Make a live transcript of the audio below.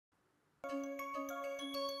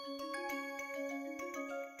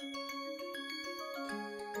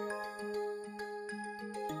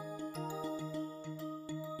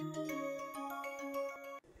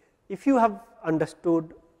If you have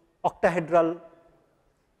understood octahedral,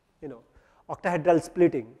 octahedral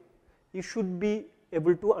splitting, you should be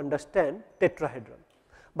able to understand tetrahedral.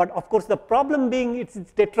 But of course, the problem being it's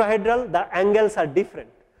tetrahedral, the angles are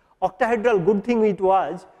different. Octahedral, good thing it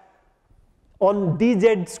was, on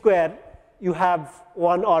dz square you have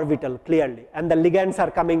one orbital clearly and the ligands are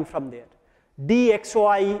coming from there.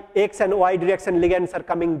 dxy, x and y direction ligands are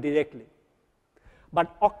coming directly. But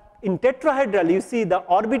in tetrahedral, you see the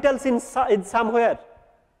orbitals in somewhere,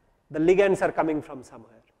 the ligands are coming from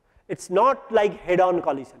somewhere. It's not like head-on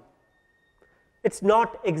collision. It's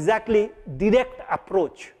not exactly direct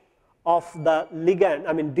approach of the ligand,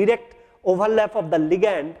 I mean direct overlap of the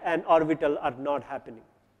ligand and orbital are not happening.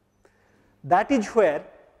 That is where,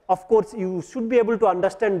 of course, you should be able to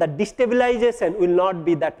understand that destabilization will not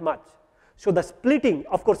be that much. So the splitting,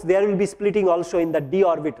 of course, there will be splitting also in the d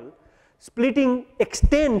orbital. Splitting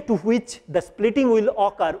extent to which the splitting will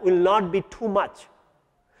occur will not be too much,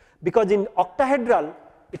 because in octahedral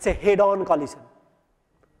it's a head-on collision,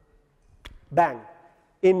 bang.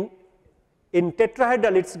 In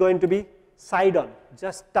tetrahedral it's going to be side-on,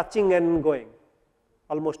 just touching and going,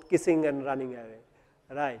 almost kissing and running away,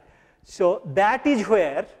 right? So that is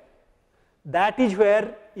where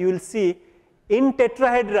you will see in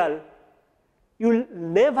tetrahedral you will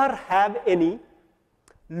never have any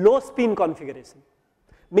low spin configuration,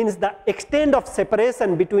 means the extent of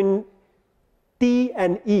separation between T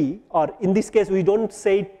and E, or in this case we do not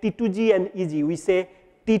say T2G and EG, we say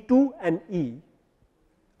T2 and E,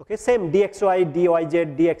 okay, same dxy, dyz,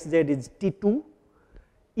 dxz is T2,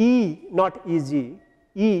 E not EG,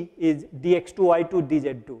 E is dx2y2,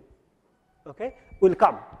 dz2, okay, will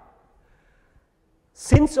come.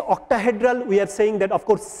 Since octahedral we are saying that of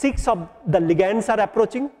course 6 of the ligands are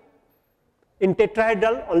approaching, in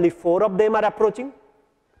tetrahedral only 4 of them are approaching.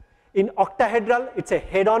 In octahedral it's a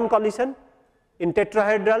head-on collision. In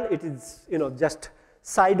tetrahedral it is just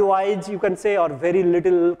sidewise you can say, or very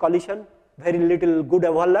little collision, very little good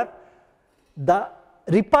overlap. The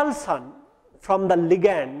repulsion from the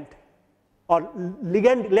ligand or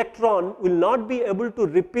ligand electron will not be able to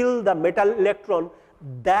repel the metal electron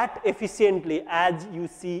that efficiently as you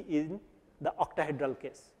see in the octahedral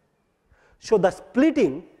case. So the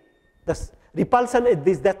splitting, the repulsion is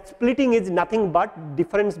this, that splitting is nothing but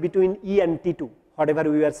difference between E and T2, whatever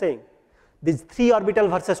we were saying. This 3 orbital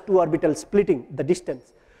versus 2 orbital splitting, the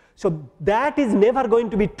distance. So that is never going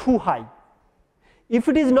to be too high. If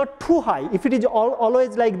it is not too high, if it is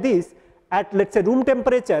always like this, at let's say room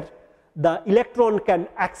temperature, the electron can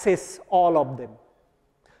access all of them.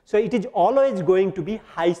 So it is always going to be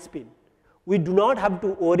high spin. We do not have to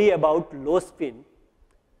worry about low spin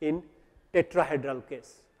in tetrahedral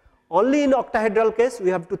case. Only in octahedral case we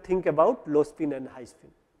have to think about low spin and high spin.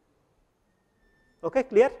 Okay,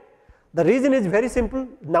 clear? The reason is very simple,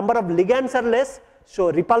 number of ligands are less,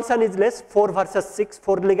 so repulsion is less, 4 versus 6,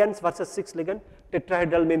 4 ligands versus 6 ligands,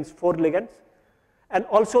 tetrahedral means 4 ligands, and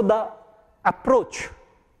also the approach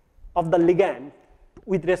of the ligand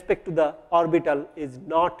with respect to the orbital is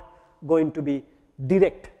not going to be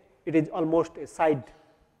direct, it is almost a side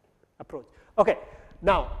approach. Okay,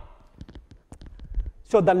 now,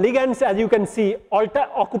 so the ligands as you can see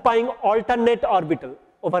occupying alternate orbital.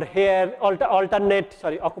 Over here,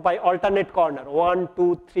 occupy alternate corner, 1,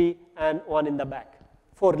 2, 3 and 1 in the back,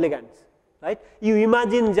 4 ligands, right? You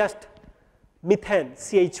imagine just methane,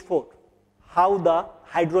 CH4, how the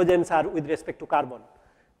hydrogens are with respect to carbon.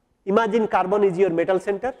 Imagine carbon is your metal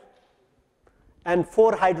center and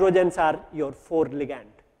 4 hydrogens are your 4 ligand.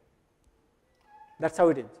 That's how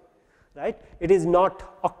it is, right? It is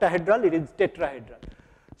not octahedral, it is tetrahedral.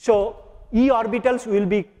 So E orbitals we will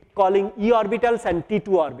be calling E orbitals and T2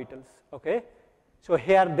 orbitals, okay. So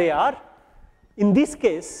here they are. In this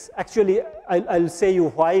case, actually I'll say you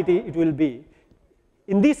why it will be.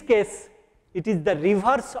 In this case, it is the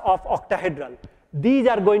reverse of octahedral. These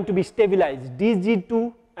are going to be stabilized,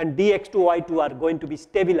 dg2 and dx2y2 are going to be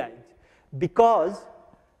stabilized because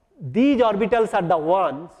these orbitals are the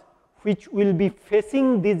ones which will be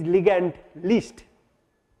facing this ligand least.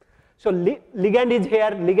 So ligand is here,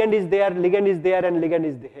 ligand is there, ligand is there and ligand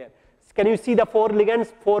is here. Can you see the 4 ligands,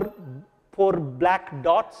 4 black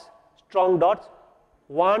dots, strong dots,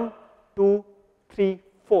 1, 2, 3,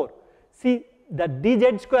 4. See the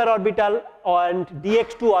dz square orbital and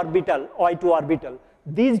dx2 orbital, y2 orbital,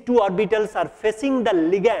 these 2 orbitals are facing the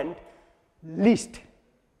ligand least.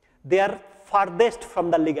 They are farthest from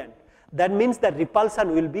the ligand. that means the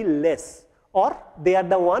repulsion will be less, or they are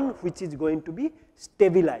the one which is going to be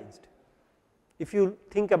stabilized. If you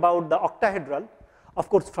think about the octahedral, of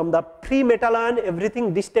course from the pre-metal ion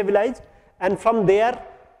everything destabilized, and from there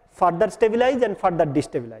further stabilized and further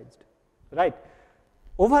destabilized, right.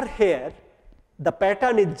 Over here the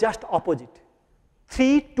pattern is just opposite.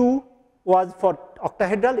 3 2 was for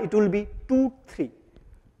octahedral, it will be 2 3.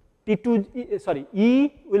 T2, sorry,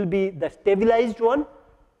 E will be the stabilized one,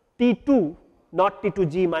 T2, not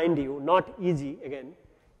T2G mind you, not EG again,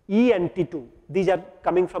 E and T2, these are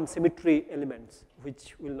coming from symmetry elements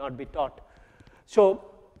which will not be taught. So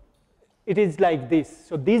it is like this.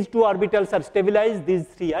 So these 2 orbitals are stabilized, these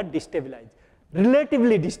 3 are destabilized,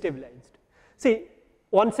 relatively destabilized. See,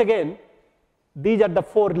 once again, these are the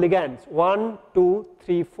 4 ligands, 1, 2,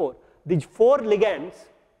 3, 4. These 4 ligands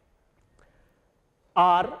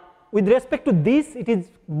are, with respect to this, it is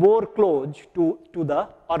more close to the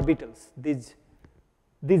orbitals. These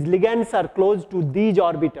ligands are close to these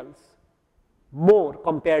orbitals more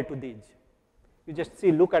compared to these. You just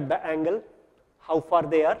see, look at the angle, how far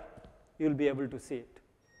they are, you will be able to see it.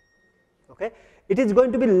 Okay. It is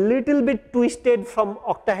going to be little bit twisted from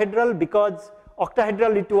octahedral, because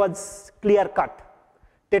octahedral it was clear cut.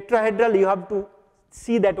 Tetrahedral you have to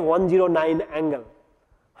see that 109 angle,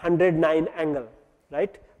 109 angle,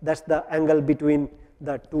 right. That is the angle between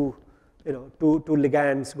the two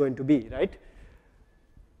ligands going to be, right.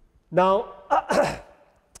 Now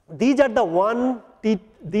these are the one,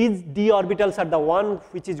 these d orbitals are the one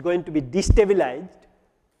which is going to be destabilized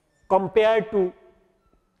compared to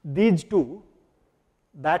these 2.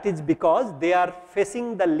 That is because they are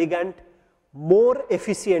facing the ligand more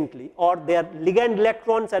efficiently, or their ligand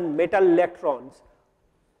electrons and metal electrons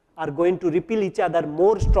are going to repel each other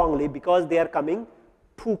more strongly because they are coming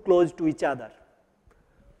too close to each other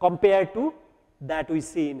compared to that we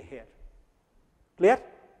see in here. Clear?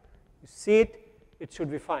 You see it, it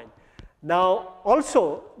should be fine. Now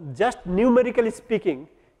also, just numerically speaking,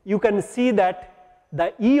 you can see that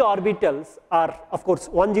the E orbitals are, of course,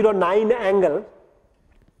 109 angle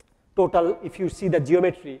total if you see the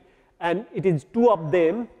geometry, and it is 2 of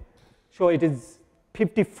them, so it is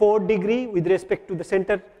 54 degree with respect to the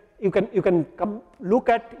center. You can come look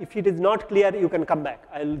at, if it is not clear you can come back.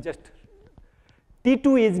 I will just,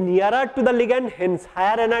 T2 is nearer to the ligand, hence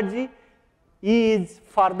higher energy, E is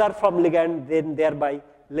farther from ligand, then thereby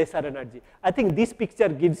lesser energy. I think this picture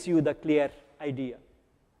gives you the clear idea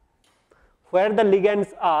where the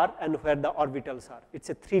ligands are and where the orbitals are. It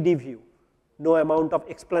is a 3D view, no amount of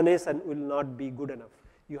explanation will not be good enough.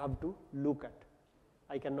 You have to look at,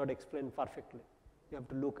 I cannot explain perfectly, you have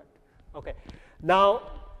to look at. Okay. Now,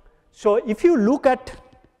 so if you look at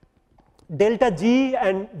delta G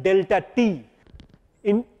and delta T,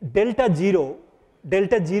 in delta 0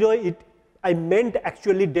 I meant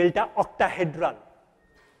actually delta octahedral.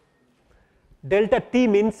 Delta T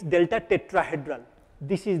means delta tetrahedral.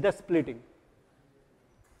 This is the splitting.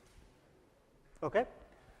 Okay.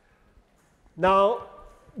 Now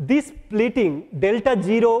this splitting delta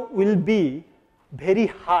 0 will be very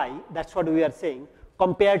high, that is what we are saying,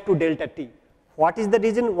 compared to delta T. What is the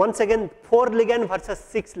reason? Once again, 4 ligands versus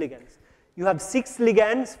 6 ligands. You have 6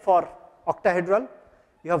 ligands for octahedral,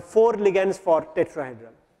 you have 4 ligands for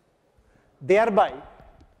tetrahedral. Thereby,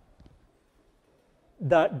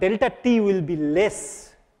 the delta T will be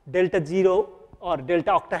less, delta 0 or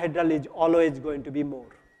delta octahedral is always going to be more.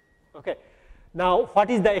 Okay. Now, what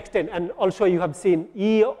is the extent? And also you have seen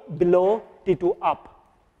E below, T2 up.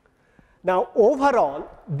 Now, overall,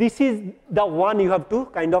 this is the one you have to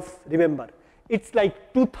kind of remember. It is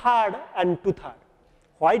like 2/3 and 2/3.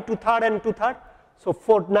 Why 2/3 and 2/3? So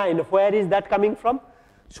 4 9, where is that coming from?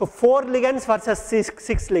 So 4 ligands versus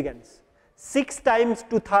 6 ligands. 6 times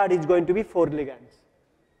 2/3 is going to be 4 ligands.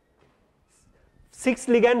 6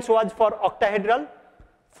 ligands was for octahedral,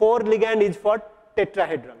 4 ligand is for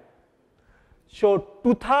tetrahedral. So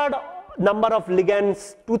 2/3 number of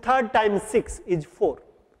ligands, 2/3 times 6 is 4.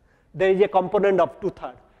 There is a component of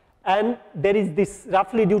 2/3. And there is this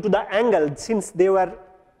roughly due to the angle, since they were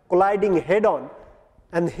colliding head on,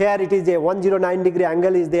 and here it is a 109 degree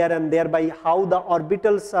angle is there, and thereby how the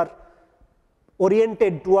orbitals are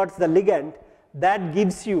oriented towards the ligand, that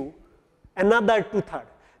gives you another 2/3.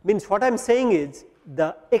 Means what I am saying is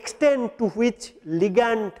the extent to which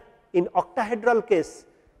ligand in octahedral case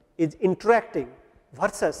is interacting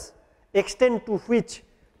versus extent to which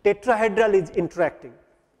tetrahedral is interacting.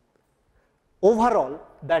 Overall,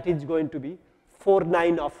 that is going to be 4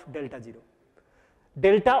 9 of delta 0.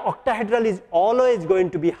 Delta octahedral is always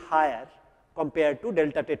going to be higher compared to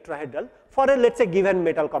delta tetrahedral for a, let us say, given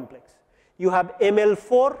metal complex. You have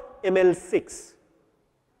Ml4 Ml6.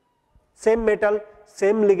 Same metal,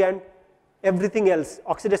 same ligand, everything else,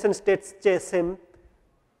 oxidation states stay same.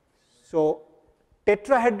 So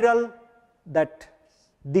tetrahedral, that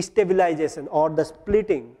destabilization or the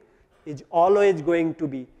splitting is always going to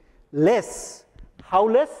be less. How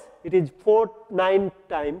less? It is 4-9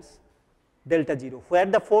 times delta 0. Where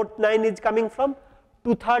the 4-9 is coming from?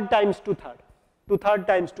 2/3 times 2/3, 2/3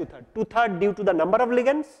 times 2/3, 2/3 due to the number of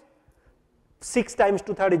ligands, 6 times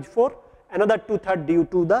 2/3 is 4, another 2/3 due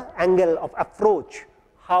to the angle of approach,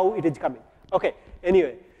 how it is coming. Okay,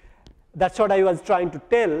 anyway, that's what I was trying to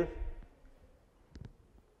tell.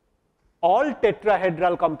 All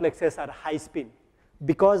tetrahedral complexes are high spin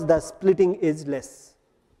because the splitting is less.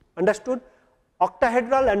 Understood?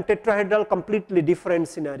 Octahedral and tetrahedral completely different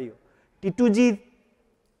scenario. T2G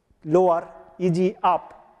lower, EG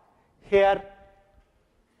up. Here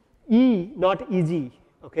E not EG,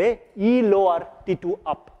 okay? E lower, T2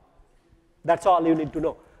 up. That's all you need to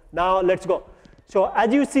know. Now let's go. So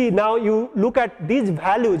as you see, now you look at these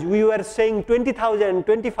values. We were saying 20,000,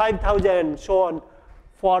 25,000, so on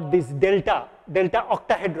for this delta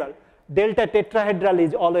octahedral. Delta tetrahedral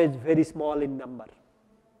is always very small in number.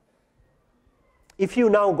 If you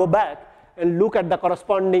now go back and look at the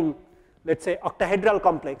corresponding, let's say, octahedral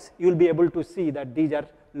complex, you will be able to see that these are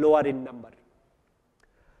lower in number.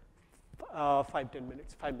 5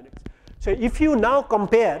 minutes. So if you now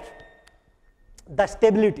compare the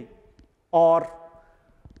stability or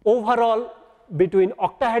overall between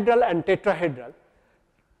octahedral and tetrahedral,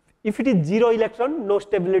 if it is 0 electron, no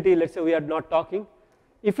stability, let's say we are not talking.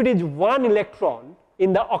 If it is 1 electron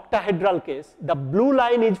in the octahedral case, the blue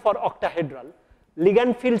line is for octahedral,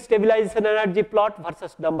 ligand field stabilization energy plot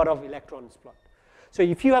versus number of electrons plot. So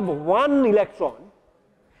if you have 1 electron,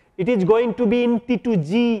 it is going to be in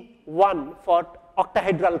T2G1 for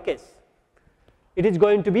octahedral case. It is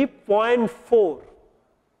going to be 0.4.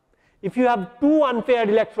 If you have 2 unpaired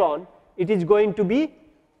electron, it is going to be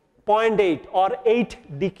 0.8 or 8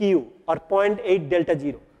 dq or 0.8 delta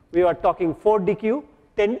 0. We were talking 4 dq,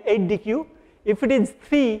 8 dq. If it is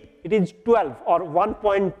 3, it is 12 or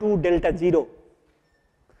 1.2 delta 0.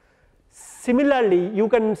 Similarly, you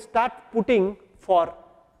can start putting for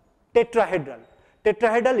tetrahedral.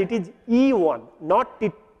 Tetrahedral, it is E1, not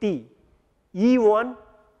T. E1,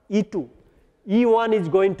 E2. E1 is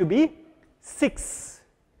going to be 6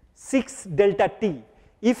 delta T.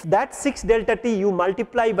 If that 6 delta T you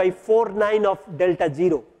multiply by 4/9 of delta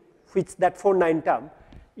 0, which that 4/9 term,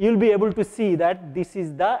 you will be able to see that this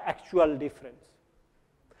is the actual difference.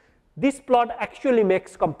 This plot actually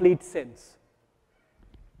makes complete sense.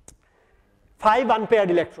 5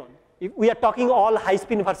 unpaired electron. If we are talking all high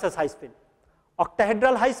spin versus high spin.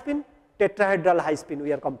 Octahedral high spin, tetrahedral high spin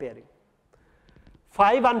we are comparing.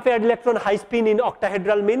 5 unpaired electron high spin in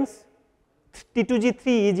octahedral means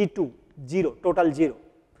T2G3, EG2, 0, total 0.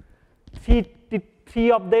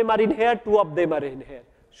 3 of them are in here, 2 of them are in here,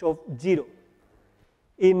 so 0.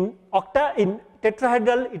 In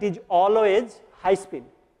tetrahedral, it is always high spin,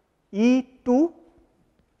 E2,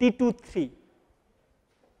 T2, 3,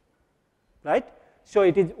 right? So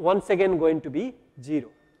it is once again going to be 0.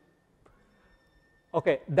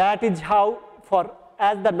 Okay, that is how, for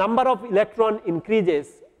as the number of electron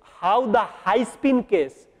increases, how the high spin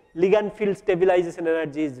case ligand field stabilization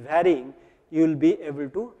energy is varying, you will be able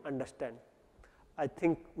to understand. I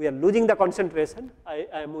think we are losing the concentration. I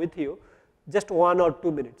am with you. Just 1 or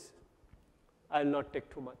 2 minutes. I will not take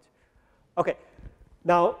too much. Okay.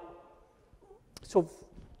 Now, so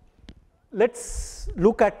let's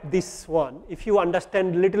look at this one. If you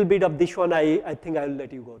understand a little bit of this one, I think I will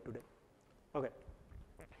let you go today. Okay.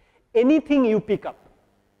 Anything you pick up,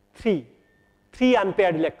 3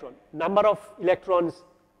 unpaired electron, number of electrons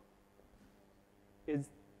is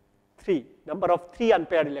 3, number of 3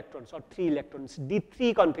 unpaired electrons or 3 electrons,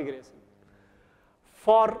 D3 configuration.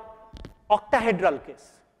 For octahedral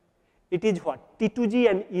case, it is what? T2G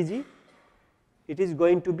and EG, it is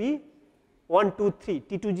going to be 1, 2, 3,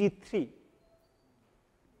 T2G 3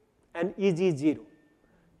 and EG 0.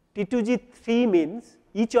 T2G 3 means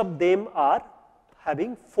each of them are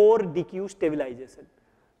having 4 dq stabilization.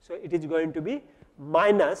 So it is going to be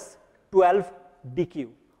minus 12 dq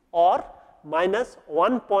or minus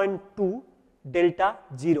 1.2 delta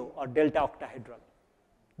 0 or delta octahedral.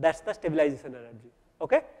 That's the stabilization energy.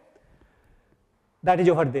 Okay? That is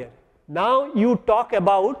over there. Now you talk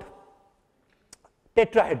about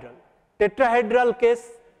tetrahedral. Tetrahedral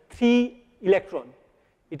case, 3 electron.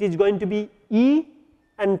 It is going to be E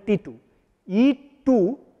and T2.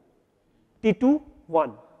 E2, T2,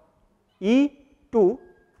 1. E2,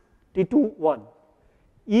 T2, 1.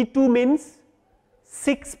 E2 means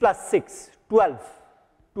 6 plus 6, 12,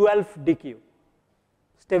 12 dq,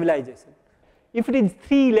 stabilization. If it is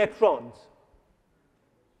 3 electrons,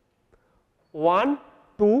 1,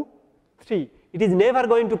 2, 3, it is never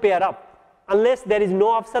going to pair up. Unless there is no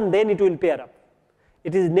option, then it will pair up.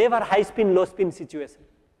 It is never high spin, low spin situation.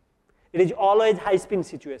 It is always high spin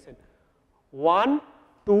situation. 1,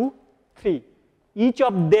 2, 3. Each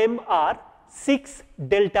of them are 6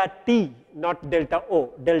 delta T, not delta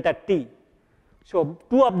O, delta T. So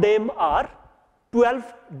 2 of them are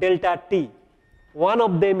 12 delta T. One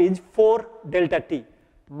of them is 4 delta T.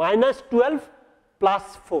 Minus 12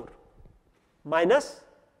 plus 4. Minus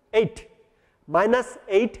 8. Minus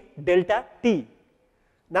 8 delta T.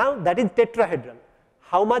 Now that is tetrahedral.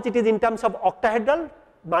 How much it is in terms of octahedral?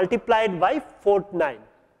 Multiplied by 49.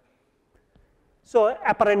 So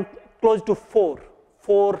apparent close to 4,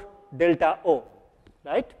 4 delta O,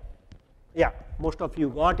 right? Yeah, most of you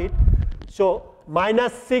got it. So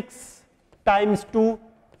minus 6 times 2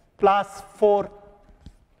 plus 4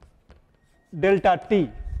 delta T.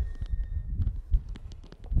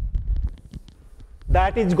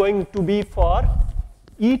 That is going to be for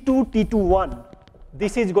E2 T21.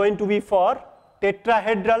 This is going to be for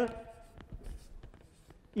tetrahedral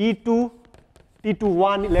E2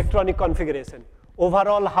 T21 electronic configuration.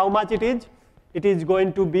 Overall, how much it is? It is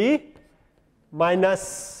going to be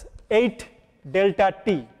minus 8 delta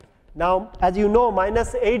T. Now, as you know,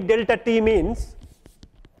 minus 8 delta T means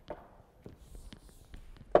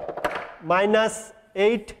minus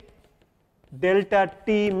 8 delta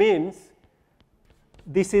T means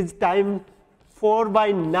this is time 4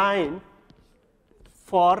 by 9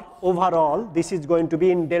 for overall. This is going to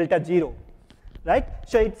be in delta 0, right?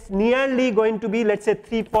 So it's nearly going to be, let's say,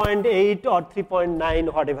 3.8 or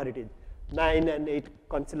 3.9, whatever it is. 9 and 8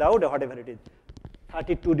 cancel out, or whatever it is.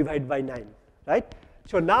 32 divided by 9, right?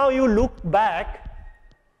 So now you look back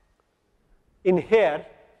in here,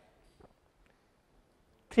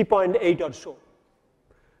 3.8 or so.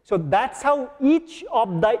 So that's how each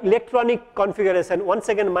of the electronic configuration, once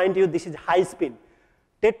again mind you, this is high spin.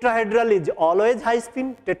 Tetrahedral is always high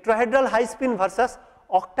spin. Tetrahedral high spin versus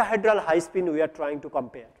octahedral high spin we are trying to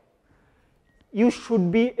compare. You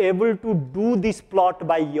should be able to do this plot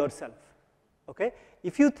by yourself. Okay?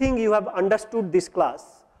 If you think you have understood this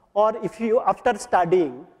class, or if you, after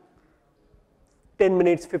studying 10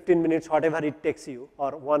 minutes, 15 minutes, whatever it takes you,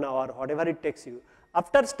 or 1 hour, whatever it takes you,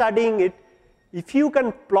 after studying it, if you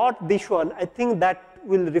can plot this one, I think that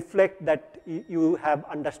will reflect that you have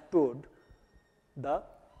understood the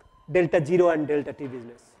delta 0 and delta T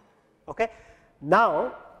business. Okay?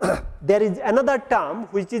 Now, there is another term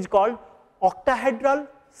which is called octahedral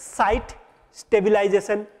site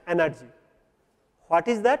stabilization energy. What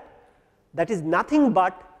is that? That is nothing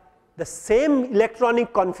but the same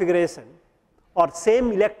electronic configuration or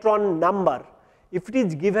same electron number, if it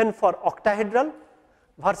is given for octahedral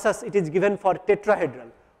versus it is given for tetrahedral,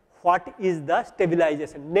 what is the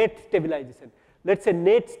stabilization, net stabilization? Let's say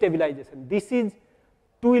net stabilization. This is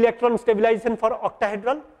 2 electron stabilization for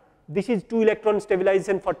octahedral, this is 2 electron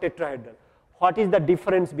stabilization for tetrahedral. What is the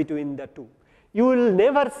difference between the two? You will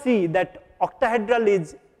never see that octahedral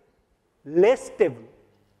is less stable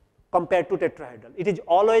compared to tetrahedral. It is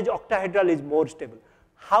always octahedral is more stable.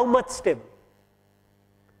 How much stable?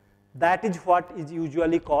 That is what is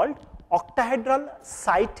usually called octahedral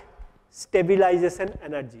site stabilization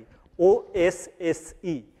energy,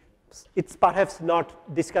 OSSE. It's perhaps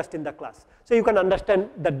not discussed in the class. So you can understand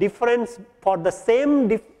the difference for the same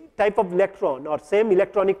type of electron or same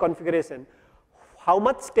electronic configuration, how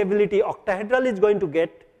much stability octahedral is going to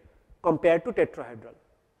get compared to tetrahedral.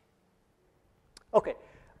 Okay,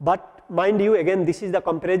 but mind you, again, this is the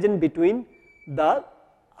comparison between the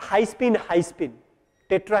high spin,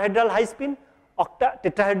 tetrahedral high spin,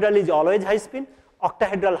 tetrahedral is always high spin,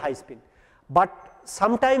 octahedral high spin. But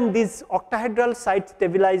sometimes this octahedral site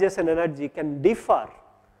stabilization energy can differ.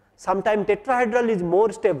 Sometimes tetrahedral is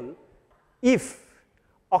more stable if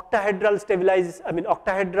octahedral stabilizes,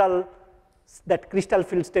 octahedral, that crystal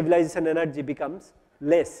field stabilization energy becomes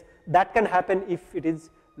less. That can happen if it is,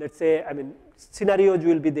 let's say, scenarios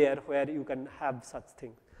will be there where you can have such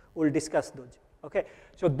things. We will discuss those. Okay.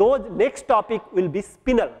 So those next topic will be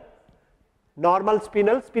spinel. Normal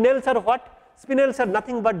spinel. Spinels are what? Spinels are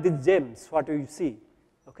nothing but these gems, what you see.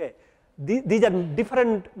 Okay. These are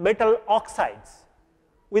different metal oxides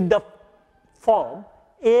with the form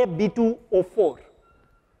AB2O4.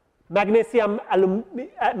 Magnesium,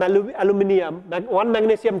 aluminium, 1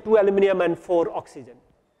 magnesium, 2 aluminium and 4 oxygen.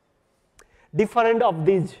 Different of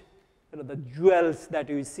these, the jewels that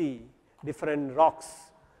you see, different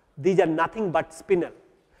rocks, these are nothing but spinel.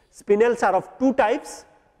 Spinels are of two types,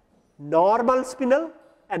 normal spinel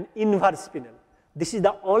and inverse spinel. This is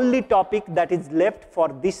the only topic that is left for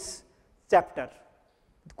this chapter,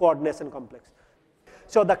 coordination complex.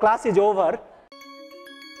 So the class is over.